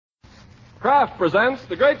Kraft presents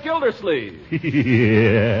The Great Gildersleeve. The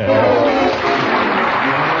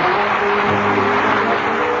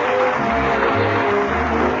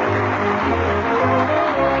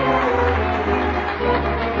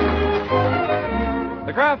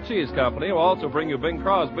Kraft Cheese Company will also bring you Bing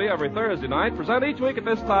Crosby every Thursday night. Present each week at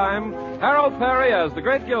this time Harold Perry as The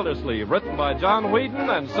Great Gildersleeve, written by John Whedon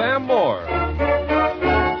and Sam Moore.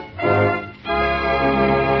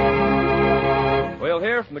 We'll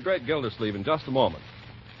hear from The Great Gildersleeve in just a moment.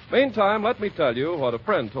 Meantime, let me tell you what a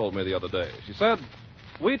friend told me the other day. She said,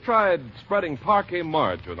 we tried spreading parquet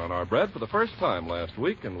margarine on our bread for the first time last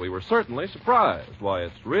week, and we were certainly surprised. Why,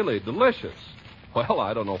 it's really delicious. Well,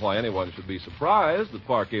 I don't know why anyone should be surprised that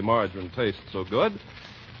parquet margarine tastes so good,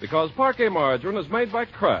 because parquet margarine is made by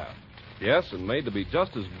Kraft. Yes, and made to be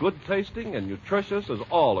just as good-tasting and nutritious as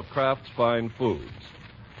all of Kraft's fine foods.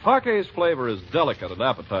 Parquet's flavor is delicate and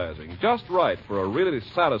appetizing, just right for a really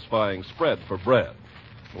satisfying spread for bread.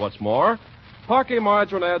 What's more, parquet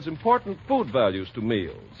margarine adds important food values to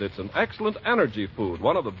meals. It's an excellent energy food,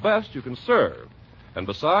 one of the best you can serve. And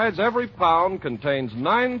besides, every pound contains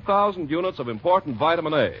 9,000 units of important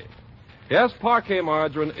vitamin A. Yes, parquet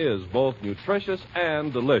margarine is both nutritious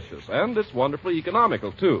and delicious, and it's wonderfully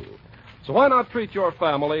economical, too. So why not treat your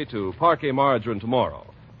family to parquet margarine tomorrow?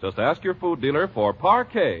 Just ask your food dealer for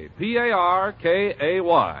Parquet,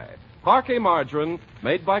 P-A-R-K-A-Y. Parquet margarine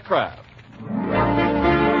made by Kraft.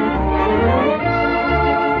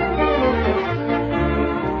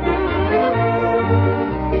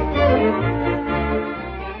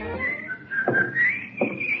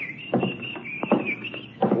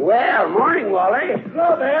 Well, morning, Wally.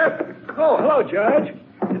 Hello there. Oh, hello, Judge.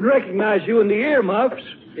 Didn't recognize you in the earmuffs.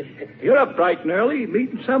 You're up bright and early.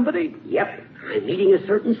 Meeting somebody? Yep, I'm meeting a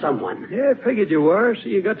certain someone. Yeah, I figured you were. See,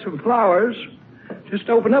 you got some flowers. Just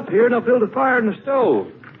open up here and I'll build a fire in the stove.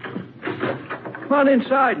 Come on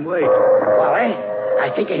inside and wait. Wally, I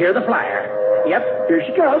think I hear the flyer. Yep, here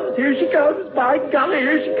she comes. Here she comes. By golly,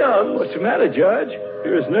 here she comes. What's the matter, Judge?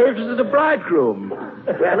 You're as nervous as a bridegroom.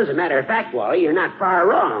 Well, as a matter of fact, Wally, you're not far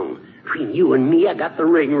wrong. Between you and me, I got the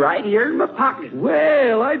ring right here in my pocket.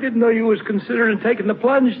 Well, I didn't know you was considering taking the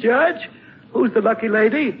plunge, Judge. Who's the lucky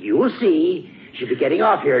lady? You will see. She'll be getting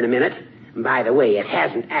off here in a minute. And by the way, it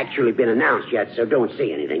hasn't actually been announced yet, so don't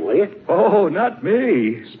say anything, will you? Oh, not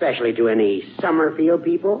me. Especially to any Summerfield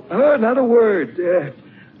people? Oh, not a word.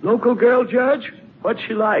 Local girl, Judge? What's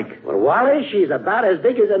she like? Well, Wally, she's about as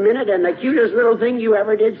big as a minute and the cutest little thing you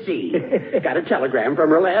ever did see. Got a telegram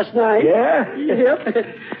from her last night. Yeah? Yep.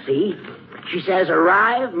 See? She says,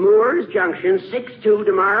 arrive, Moores Junction, 6-2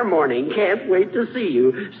 tomorrow morning. Can't wait to see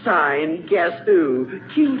you. Signed, guess who?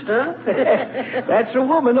 Cute, huh? That's a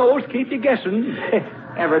woman. Always keep you guessing.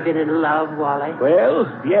 Ever been in love, Wally? Well,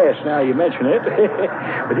 yes, now you mention it.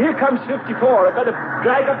 But here comes 54. I better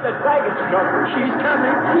drag up that baggage truck. She's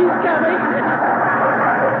coming. She's coming.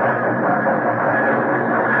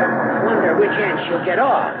 I wonder which end she'll get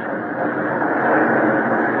off.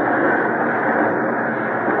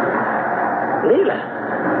 Leila.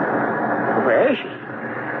 Where is she?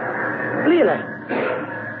 Leila.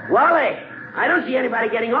 Wally, I don't see anybody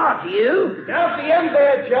getting off. Do you? Down at the end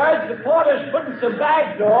there, Judge. The porter's putting some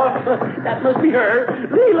bags off. That must be her.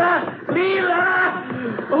 Leila! Leila!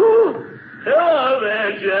 Ooh. Hello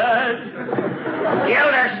there, Judge.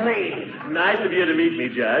 Gildersleeve. Nice of you to meet me,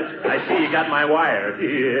 Judge. I see you got my wire.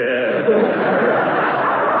 Yeah.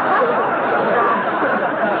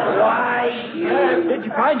 Why, you... Did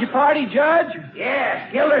you find your party, Judge?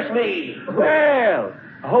 Yes, Gildersleeve. Well,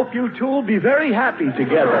 I hope you two will be very happy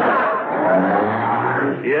together.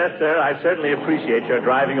 Yes, sir, I certainly appreciate your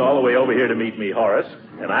driving all the way over here to meet me, Horace.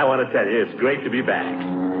 And I want to tell you, it's great to be back.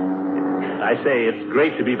 I say it's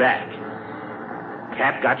great to be back.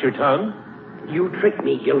 Cat got your tongue? You tricked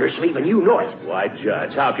me, Gildersleeve, and you know it. Why,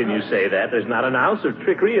 Judge, how can you say that? There's not an ounce of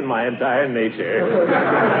trickery in my entire nature.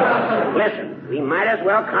 Listen, we might as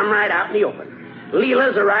well come right out in the open.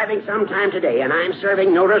 Leila's arriving sometime today, and I'm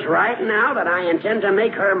serving notice right now that I intend to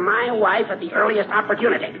make her my wife at the earliest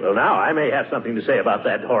opportunity. Well, now, I may have something to say about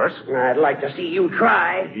that, Horace. I'd like to see you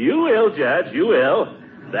try. You will, Judge, you will.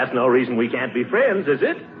 That's no reason we can't be friends, is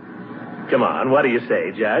it? Come on, what do you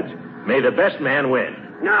say, Judge? May the best man win.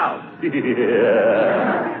 No.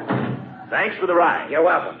 Yeah. Thanks for the ride. You're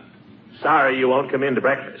welcome. Sorry you won't come in to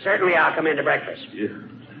breakfast. Certainly I'll come in to breakfast.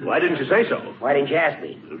 Why didn't you say so? Why didn't you ask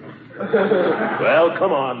me? Well,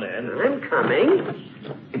 come on, then. I'm coming.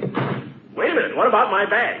 Wait a minute. What about my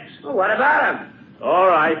bags? Well, what about them? All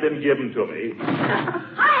right, then give them to me. Hiya!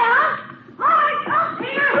 Hi, come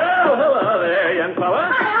here! Oh, hello there, young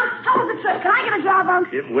fella. Hiya! How hold the trip. Can I get a job, Unc?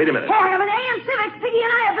 Wait a minute. Hey, I have an AM Civic. Piggy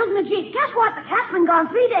and I are building a Jeep. Guess what? The cat's been gone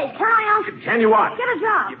 3 days. Can I, Unc? Can you what? Get a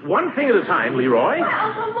job. One thing at a time, Leroy. Well,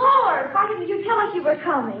 Uncle Mort, why didn't you tell us you were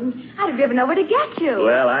coming? I'd have driven over to get you.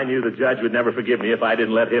 Well, I knew the judge would never forgive me if I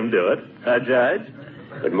didn't let him do it. Judge?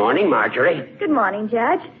 Good morning, Marjorie. Good morning,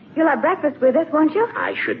 Judge. You'll have breakfast with us, won't you?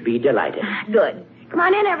 I should be delighted. Good. Come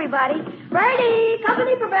on in, everybody. Bertie,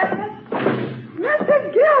 company for breakfast.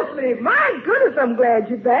 Mr. Gildersleeve, my goodness, I'm glad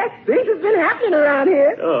you're back. Things have been happening around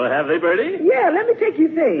here. Oh, have they, Bertie? Yeah, let me take you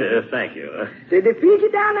things. Thank you. Did they feed you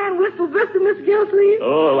down there in Wistful Vista, Mr. Gildersleeve?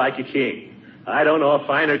 Oh, like a king. I don't know a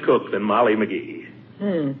finer cook than Molly McGee.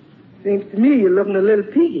 Seems to me you're looking a little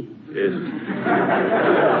piggy.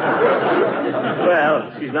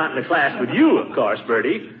 Well, she's not in the class with you, of course,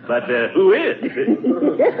 Bertie. But who is?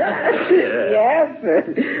 Yes,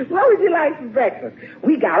 sir. What would you like for breakfast?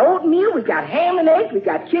 We got oatmeal, we got ham and eggs, we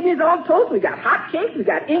got kidneys on toast, we got hot cakes, we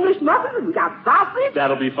got English muffins, we got sausage.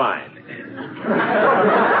 That'll be fine.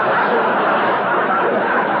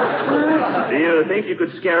 Do you think you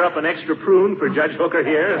could scare up an extra prune for Judge Hooker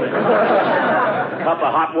here? A cup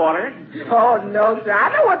of hot water? Oh, no, sir. I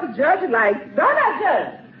know what the judge is like. Don't I,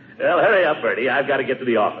 Judge? Well, hurry up, Bertie. I've got to get to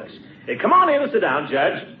the office. Hey, come on in and sit down,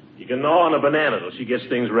 Judge. You can gnaw on a banana till she gets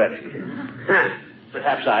things ready.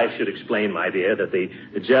 Perhaps I should explain, my dear, that the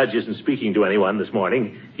judge isn't speaking to anyone this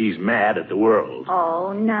morning. He's mad at the world.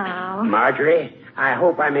 Oh, no. Marjorie, I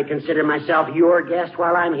hope I may consider myself your guest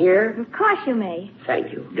while I'm here. Of course you may.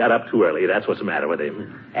 Thank you. Got up too early. That's what's the matter with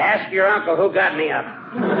him. Ask your uncle who got me up.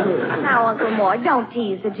 Now, Uncle Mort, don't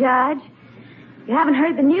tease the judge. You haven't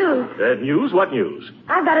heard the news. News? What news?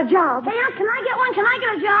 I've got a job. Hey, Unc, can I get one? Can I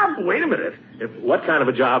get a job? Wait a minute. What kind of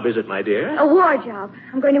a job is it, my dear? A war job.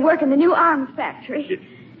 I'm going to work in the new arms factory.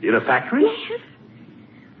 In a factory? Yes.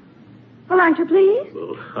 Well, aren't you pleased?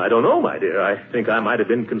 Well, I don't know, my dear. I think I might have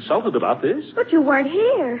been consulted about this. But you weren't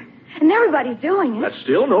here. And everybody's doing it. That's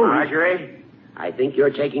still no reason. Marjorie, I think your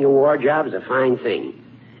taking a war job is a fine thing.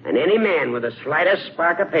 And any man with the slightest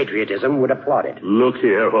spark of patriotism would applaud it. Look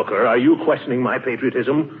here, Hooker. Are you questioning my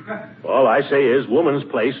patriotism? All I say is woman's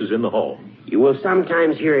place is in the home. You will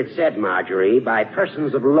sometimes hear it said, Marjorie, by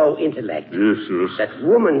persons of low intellect, Yes. that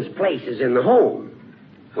woman's place is in the home.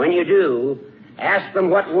 When you do, ask them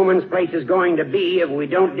what woman's place is going to be if we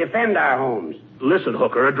don't defend our homes. Listen,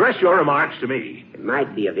 Hooker, address your remarks to me. It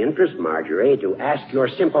might be of interest, Marjorie, to ask your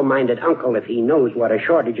simple-minded uncle if he knows what a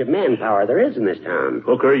shortage of manpower there is in this town.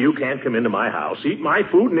 Hooker, you can't come into my house, eat my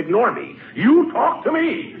food, and ignore me. You talk to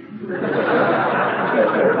me.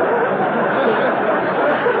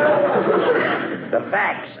 The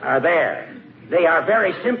facts are there. They are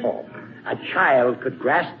very simple. A child could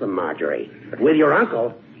grasp them, Marjorie. But with your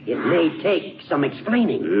uncle, it may take some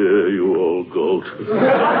explaining. You old goat.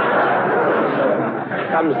 It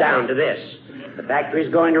comes down to this. The factory's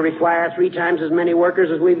going to require 3 times as many workers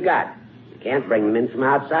as we've got. We can't bring them in from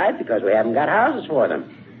outside because we haven't got houses for them.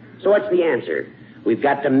 So what's the answer? We've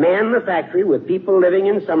got to man the factory with people living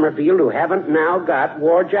in Summerfield who haven't now got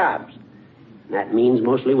war jobs. That means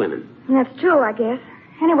mostly women. That's true, I guess.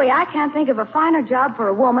 Anyway, I can't think of a finer job for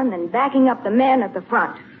a woman than backing up the men at the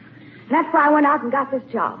front. And that's why I went out and got this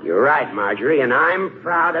job. You're right, Marjorie, and I'm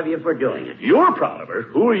proud of you for doing it. You're proud of her?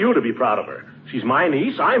 Who are you to be proud of her? She's my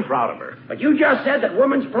niece. I'm proud of her. But you just said that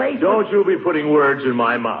woman's place... Don't you be putting words in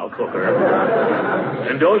my mouth, Hooker.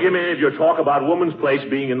 And don't give me any of your talk about woman's place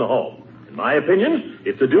being in the home. In my opinion,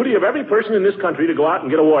 it's the duty of every person in this country to go out and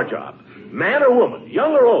get a war job. Man or woman,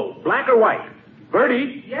 young or old, black or white.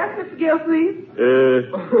 Bertie? Yes, Mr. Gildersleeve?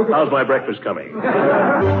 How's my breakfast coming?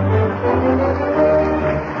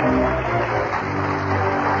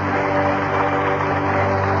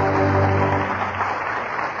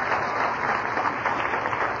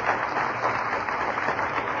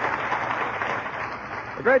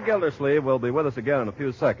 The great Gildersleeve will be with us again in a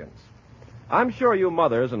few seconds. I'm sure you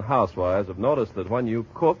mothers and housewives have noticed that when you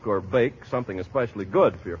cook or bake something especially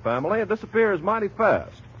good for your family, it disappears mighty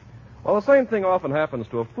fast. Well, the same thing often happens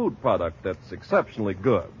to a food product that's exceptionally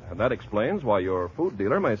good, and that explains why your food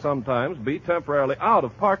dealer may sometimes be temporarily out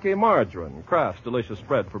of Parquet margarine, Kraft's delicious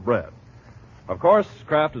spread for bread. Of course,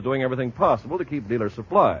 Kraft is doing everything possible to keep dealers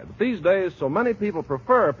supplied, but these days so many people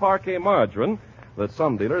prefer Parquet margarine that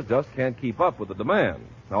some dealers just can't keep up with the demand.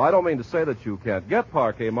 Now, I don't mean to say that you can't get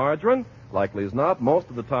Parquet margarine. Likely as not, most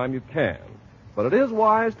of the time you can. But it is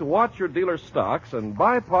wise to watch your dealer's stocks and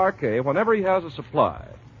buy Parquet whenever he has a supply.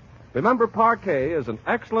 Remember, Parquet is an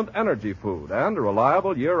excellent energy food and a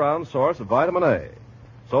reliable year-round source of vitamin A.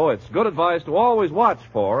 So it's good advice to always watch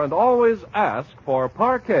for and always ask for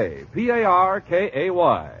Parquet,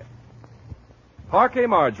 P-A-R-K-A-Y. Parquet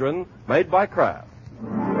margarine made by Kraft.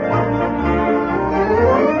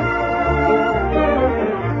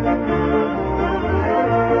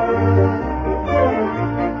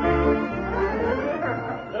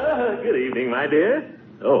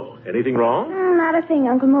 Anything wrong? Not a thing,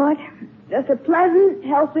 Uncle Mort. Just a pleasant,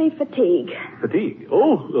 healthy fatigue. Fatigue?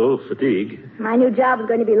 Oh, fatigue. My new job is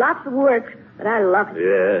going to be lots of work, but I love it.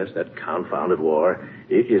 Yes, that confounded war.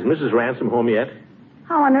 Is Mrs. Ransom home yet?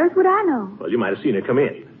 How on earth would I know? Well, you might have seen her come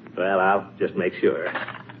in. Well, I'll just make sure.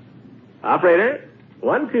 Operator,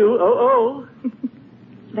 1200.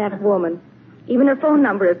 That woman. Even her phone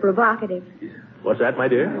number is provocative. What's that, my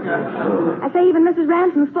dear? I say even Mrs.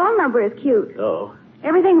 Ransom's phone number is cute. Oh.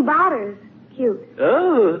 Everything about her is cute.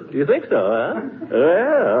 Oh, do you think so, huh?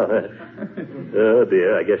 Well, oh,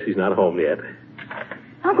 dear, I guess she's not home yet.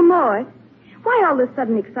 Uncle Mort, why all this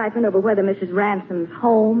sudden excitement over whether Mrs. Ransom's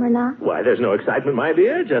home or not? Why, there's no excitement, my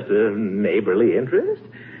dear. Just a neighborly interest.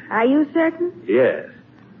 Are you certain? Yes.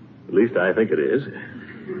 At least I think it is.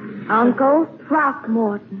 Uncle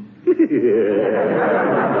Throckmorton.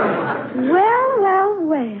 Well.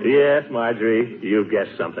 Yes, Marjorie, you've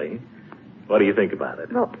guessed something. What do you think about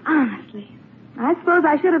it? Well, honestly, I suppose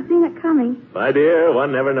I should have seen it coming. My dear,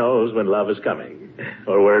 one never knows when love is coming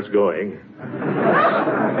or where it's going.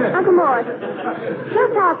 Uncle Mort,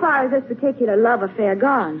 just how far is this particular love affair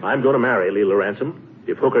gone? I'm going to marry Leila Ransom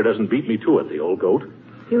if Hooker doesn't beat me to it, the old goat.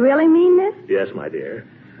 You really mean this? Yes, my dear.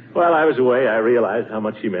 While I was away, I realized how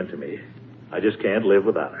much she meant to me. I just can't live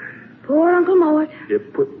without her. Poor Uncle Mort.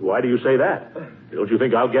 Why do you say that? Don't you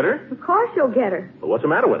think I'll get her? Of course you'll get her. Well, what's the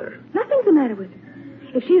matter with her? Nothing's the matter with her.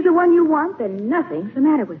 If she's the one you want, then nothing's the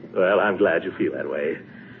matter with her. Well, I'm glad you feel that way.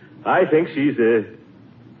 I think she's a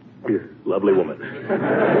lovely woman.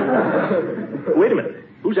 Wait a minute.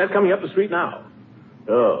 Who's that coming up the street now?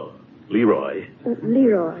 Oh, Leroy.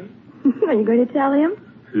 Leroy. Are you going to tell him?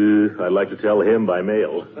 I'd like to tell him by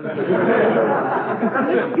mail.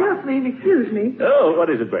 Mr. Gildersleeve, excuse me. Oh, what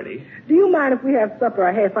is it, Bertie? Do you mind if we have supper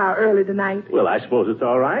a half hour early tonight? Well, I suppose it's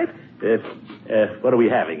all right. What are we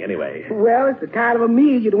having, anyway? Well, it's the kind of a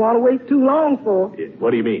meal you'd want to wait too long for.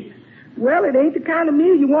 What do you mean? Well, it ain't the kind of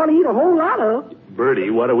meal you want to eat a whole lot of.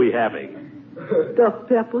 Bertie, what are we having? Stuffed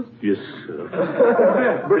peppers. Yes, sir.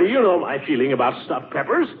 Bertie, you know my feeling about stuffed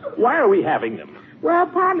peppers. Why are we having them? Well,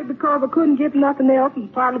 partly because I couldn't get nothing else,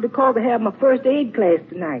 and partly because I have my first aid class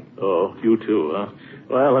tonight. Oh, you too, huh?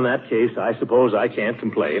 Well, in that case, I suppose I can't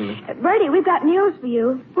complain. Bertie, we've got news for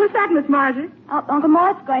you. What's that, Miss Marjorie? Uncle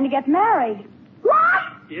Mort's going to get married. What?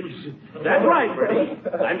 That's right, Bertie.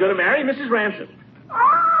 I'm going to marry Mrs. Ransom. Oh,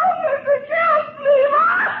 Mr. Gildersleeve!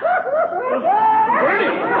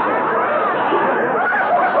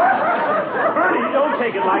 Bertie, don't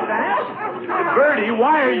take it like that. Bertie,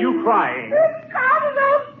 why are you crying? Because of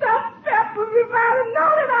those stuffed peppers. If I'd have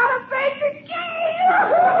known it, I'd have baked a cake.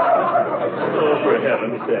 Oh, for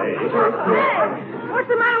heaven's sake. Hey, what's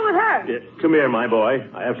the matter with her? Come here, my boy.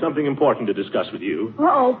 I have something important to discuss with you.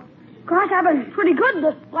 Uh-oh. Gosh, I've been pretty good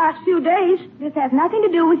this last few days. This has nothing to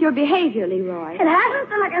do with your behavior, Leroy. It hasn't,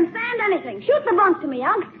 then I can stand anything. Shoot the bunk to me,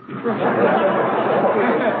 Unc.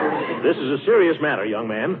 This is a serious matter, young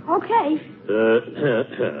man. Okay.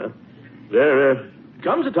 There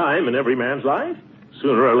comes a time in every man's life,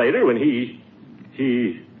 sooner or later, when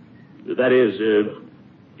that is,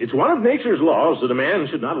 it's one of nature's laws that a man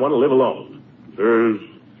should not want to live alone.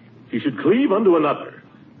 He should cleave unto another.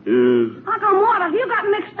 Uncle Mort, have you got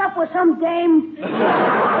mixed up with some dame?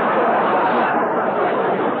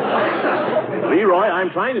 Leroy, I'm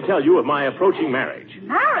trying to tell you of my approaching marriage.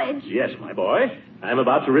 Marriage? Yes, my boy. I'm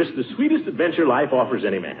about to risk the sweetest adventure life offers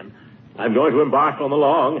any man. I'm going to embark on the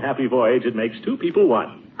long, happy voyage that makes two people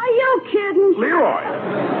one. Are you kidding? Leroy!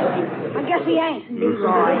 I guess he ain't.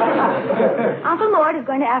 Leroy. Uncle Mort is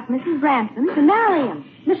going to ask Mrs. Ransom to marry him.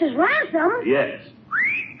 Mrs. Ransom? Yes.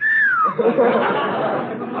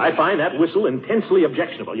 I find that whistle intensely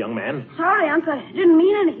objectionable, young man. Sorry, Unc. I didn't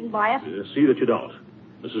mean anything by it. See that you don't.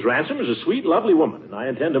 Mrs. Ransom is a sweet, lovely woman, and I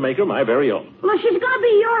intend to make her my very own. Well, if she's going to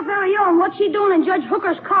be your very own, what's she doing in Judge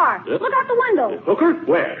Hooker's car? Look out the window. Hooker?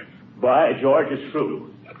 Where? By George, it's true.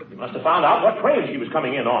 He must have found out what train she was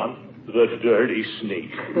coming in on. The dirty sneak.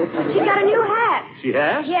 She got a new hat. She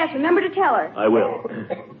has? Yes, remember to tell her. I will.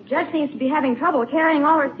 The judge seems to be having trouble carrying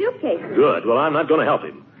all her suitcases. Good. Well, I'm not going to help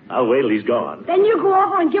him. I'll wait till he's gone. Then you go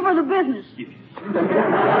over and give her the business.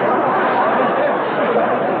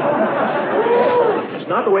 It's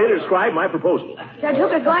not the way to describe my proposal. Judge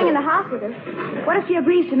Hooker's going in the house with her. What if she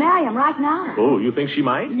agrees to marry him right now? Oh, you think she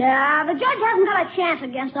might? Nah, the judge hasn't got a chance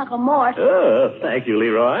against Uncle Mort. Oh, thank you,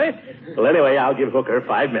 Leroy. Well, anyway, I'll give Hooker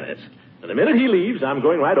 5 minutes. And the minute he leaves, I'm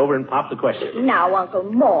going right over and pop the question. Now, Uncle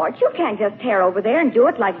Mort, you can't just tear over there and do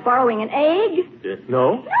it like borrowing an egg.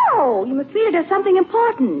 No? No, you must treat it as something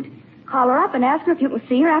important. Call her up and ask her if you can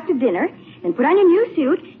see her after dinner. Then put on your new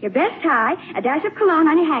suit, your best tie, a dash of cologne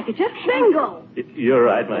on your handkerchief. Bingo! You're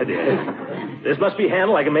right, my dear. This must be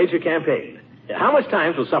handled like a major campaign. How much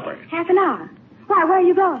time till supper? Half an hour. Why, where are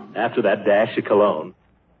you going? After that dash of cologne.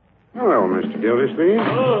 Hello, Mr. Gildersleeve.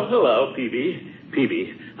 Oh, hello, Peavy.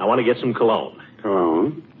 Peavy, I want to get some cologne.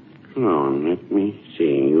 Cologne? Cologne. Let me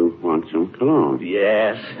see. You want some cologne?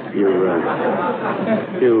 Yes. You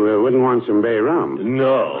wouldn't want some bay rum?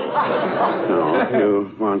 No. No,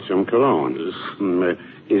 you want some cologne.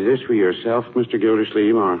 Is this for yourself, Mr.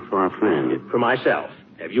 Gildersleeve, or for a friend? For myself.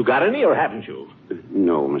 Have you got any, or haven't you?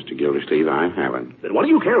 No, Mr. Gildersleeve, I haven't. Then what do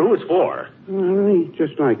you care who it's for? I'd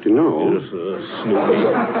just like to know. Snoopy.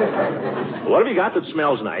 What have you got that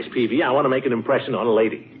smells nice, Peavy? I want to make an impression on a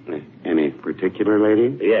lady. Any particular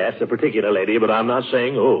lady? Yes, a particular lady, but I'm not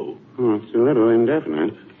saying who. Oh, it's a little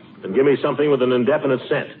indefinite. Then give me something with an indefinite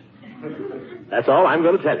scent. That's all I'm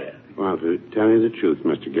going to tell you. Well, to tell you the truth,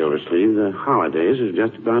 Mr. Gildersleeve, the holidays have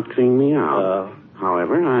just about cleaned me out.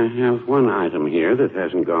 However, I have one item here that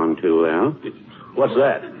hasn't gone too well. What's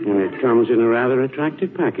that? And it comes in a rather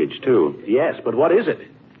attractive package, too. Yes, but what is it?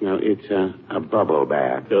 Well, it's a bubble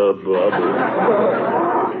bath. A bubble.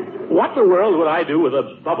 What in the world would I do with a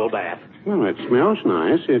bubble bath? Well, it smells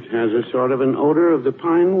nice. It has a sort of an odor of the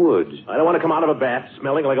pine woods. I don't want to come out of a bath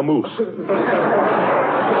smelling like a moose.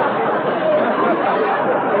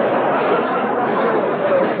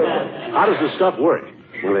 How does this stuff work?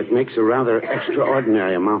 Well, it makes a rather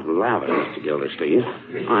extraordinary amount of lather, Mr. Gildersleeve.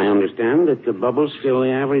 I understand that the bubbles fill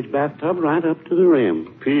the average bathtub right up to the rim.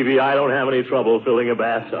 Peavy, I don't have any trouble filling a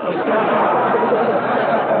bathtub.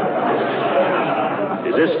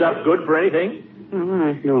 Is this stuff good for anything? Well,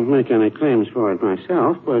 I don't make any claims for it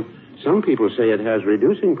myself, but some people say it has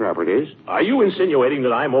reducing properties. Are you insinuating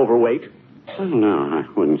that I'm overweight? Oh, no, I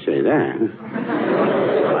wouldn't say that.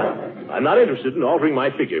 I'm not interested in altering my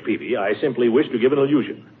figure, Peavy. I simply wish to give an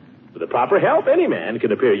illusion. With the proper help, any man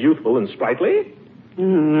can appear youthful and sprightly.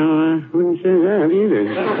 No, I wouldn't say that either.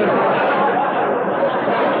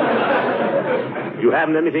 You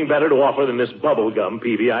haven't anything better to offer than this bubble gum,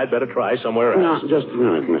 Peavy. I'd better try somewhere else. No, just a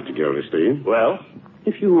minute, Mr. Gildersleeve. Well?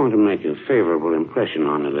 If you want to make a favorable impression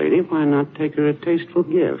on a lady, why not take her a tasteful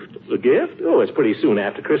gift? A gift? Oh, it's pretty soon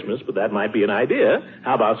after Christmas, but that might be an idea.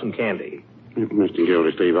 How about some candy? Mr.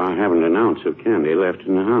 Gildersleeve, I haven't an ounce of candy left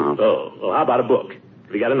in the house. Oh, well, how about a book?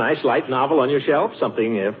 Have you got a nice light novel on your shelf?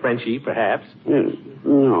 Something Frenchy, perhaps?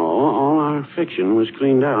 No, all our fiction was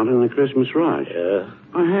cleaned out in the Christmas rush.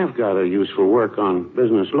 I have got a useful work on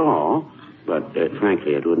business law, but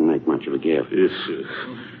frankly, it wouldn't make much of a gift.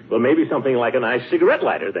 Well, maybe something like a nice cigarette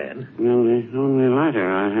lighter, then. Well, the only lighter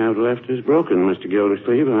I have left is broken, Mr.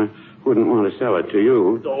 Gildersleeve. I wouldn't want to sell it to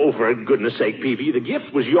you. Oh, for goodness sake, Peavy, the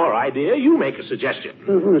gift was your idea. You make a suggestion.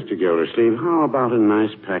 Mr. Gildersleeve, how about a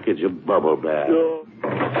nice package of bubble bath?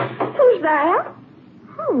 Who's there?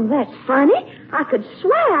 Oh, that's funny. I could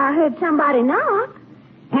swear I heard somebody knock.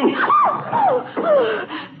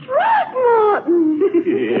 Throckmorton!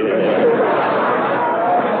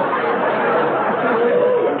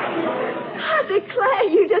 I declare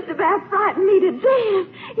you just about frightened me to death,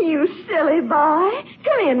 you silly boy.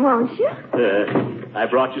 Come in, won't you? I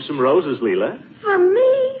brought you some roses, Leila. For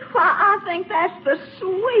me? Why, I think that's the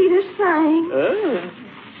sweetest thing.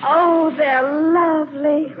 Oh, they're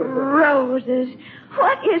lovely roses.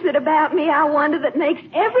 What is it about me, I wonder, that makes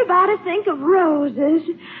everybody think of roses?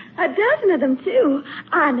 A dozen of them, too.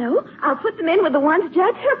 I know. I'll put them in with the ones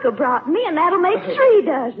Judge Hooker brought me, and that'll make 3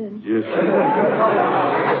 dozen. Yes.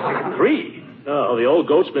 3? Oh, the old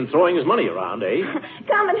goat's been throwing his money around, eh?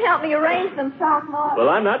 Come and help me arrange them, Sophomore. Well,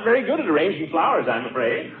 I'm not very good at arranging flowers, I'm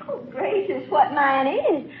afraid. Oh, gracious, what mine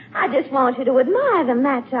is. I just want you to admire them,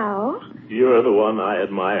 that's all. You're the one I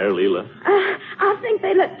admire, Leila. I think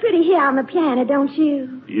they look pretty here on the piano, don't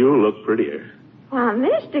you? You look prettier. Why,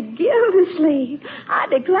 Mr. Gildersleeve, I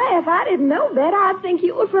declare if I didn't know better, I'd think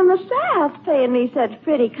you were from the South, paying me such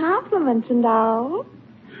pretty compliments and all.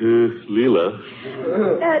 Leila.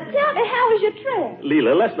 Tell me, how was your trip?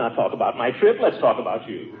 Leila, let's not talk about my trip. Let's talk about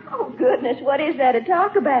you. Oh, goodness, what is there to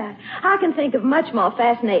talk about? I can think of much more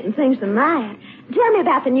fascinating things than that. Tell me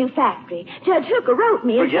about the new factory. Judge Hooker wrote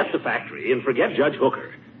me... Forget the factory and forget Judge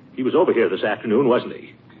Hooker. He was over here this afternoon, wasn't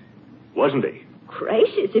he? Wasn't he?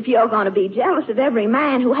 Gracious, if you're going to be jealous of every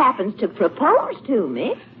man who happens to propose to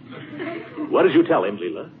me... What did you tell him,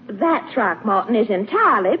 Leila? That, Throckmorton, is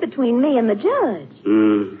entirely between me and the judge.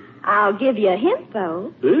 I'll give you a hint,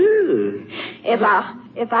 though. If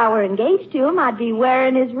I were engaged to him, I'd be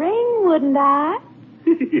wearing his ring, wouldn't I?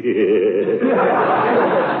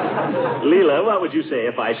 Leila, what would you say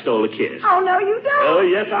if I stole a kiss? Oh, no, you don't. Oh,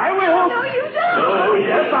 yes, I will. No, you don't. Oh,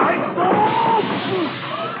 yes, I will.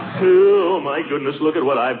 Oh, my goodness, look at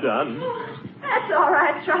what I've done. That's all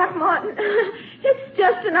right, Throckmorton. It's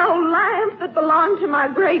just an old lamp that belonged to my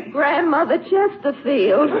great-grandmother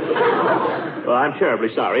Chesterfield. Well, I'm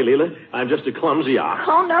terribly sorry, Leila. I'm just a clumsy ox.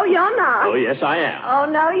 Oh, no, you're not. Oh, yes, I am. Oh,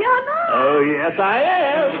 no, you're not. Oh, yes, I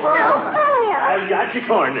am. No, fair. I've got you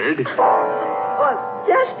cornered. Well,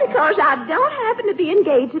 just because I don't happen to be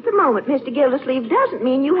engaged at the moment, Mr. Gildersleeve, doesn't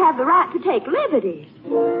mean you have the right to take liberties.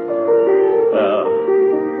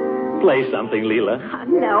 Play something, Leila.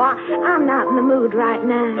 No, I'm not in the mood right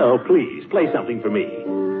now. Oh, please, play something for me.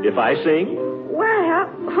 If I sing? Well,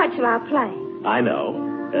 what shall I play? I know.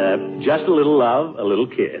 Just a little love, a little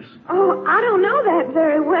kiss. Oh, I don't know that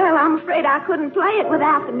very well. I'm afraid I couldn't play it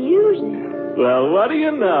without the music. Well, what do you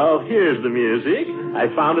know? Here's the music. I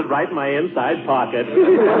found it right in my inside pocket.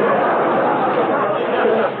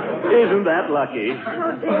 Isn't that lucky?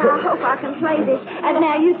 Oh, dear, I hope I can play this. And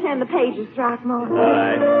now you turn the pages, Throckmorton. All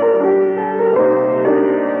right.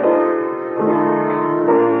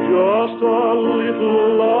 Just a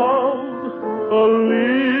little love, a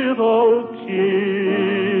little kiss.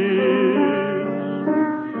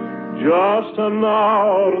 Just an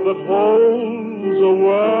hour that holds a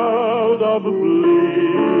world of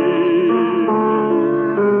bliss.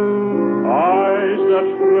 Eyes that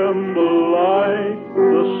tremble like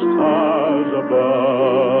the stars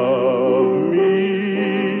above me,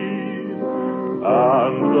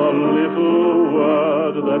 and a little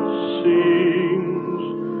word that sings,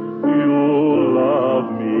 you love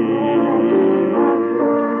me.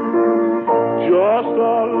 Just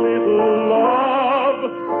a little love,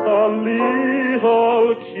 a little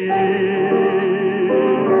kiss.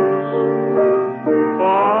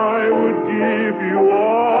 I would give you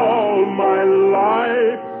all my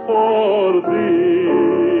life for this,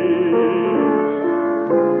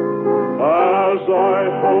 as I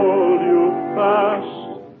hold you fast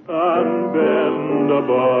and bend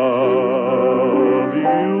above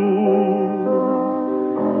you,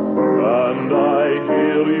 and I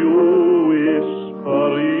hear you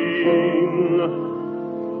whispering,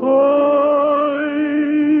 I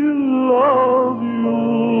love you.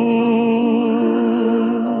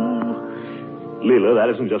 Leila, that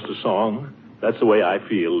isn't just a song. That's the way I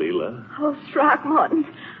feel, Leila. Oh, Throckmorton,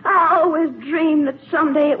 I always dreamed that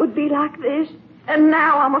someday it would be like this. And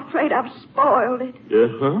now I'm afraid I've spoiled it.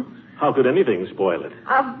 Uh-huh. How could anything spoil it?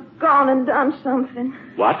 I've gone and done something.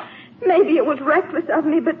 What? Maybe it was reckless of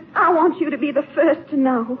me, but I want you to be the first to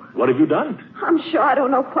know. What have you done? I'm sure I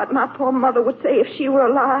don't know what my poor mother would say if she were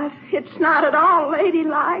alive. It's not at all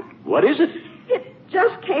ladylike. What is it? It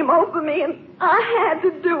just came over me, and I had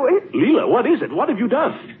to do it. Leila, what is it? What have you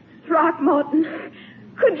done? Throckmorton,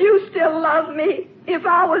 could you still love me if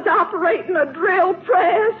I was operating a drill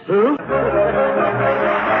press? Huh?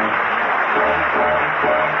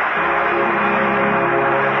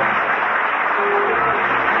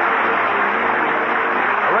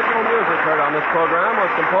 Original music heard on this program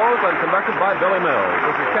was composed and conducted by Billy Mills.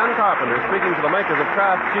 This is Ken Carpenter speaking to the makers of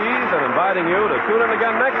Kraft Cheese and inviting you to tune in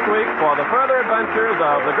again next week for the further adventures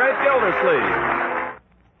of the great Gildersleeve.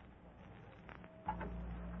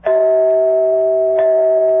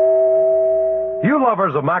 You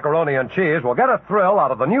lovers of macaroni and cheese will get a thrill out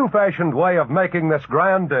of the new-fashioned way of making this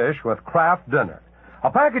grand dish with Kraft Dinner. A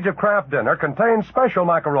package of Kraft Dinner contains special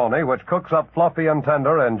macaroni which cooks up fluffy and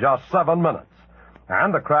tender in just 7 minutes.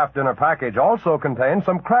 And the Kraft Dinner package also contains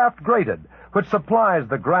some Kraft Grated, which supplies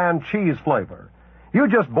the grand cheese flavor. You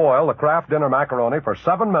just boil the Kraft Dinner macaroni for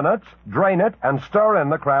 7 minutes, drain it, and stir in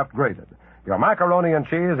the Kraft Grated. Your macaroni and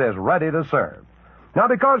cheese is ready to serve. Now,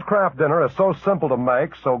 because Kraft Dinner is so simple to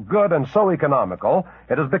make, so good and so economical,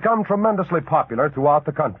 it has become tremendously popular throughout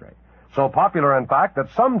the country. So popular, in fact, that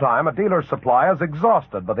sometime a dealer's supply is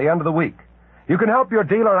exhausted by the end of the week. You can help your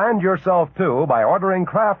dealer and yourself, too, by ordering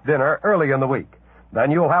Kraft Dinner early in the week. Then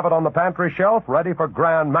you'll have it on the pantry shelf ready for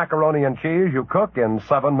grand macaroni and cheese you cook in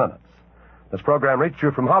 7 minutes. This program reached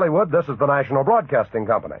you from Hollywood. This is the National Broadcasting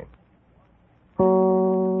Company.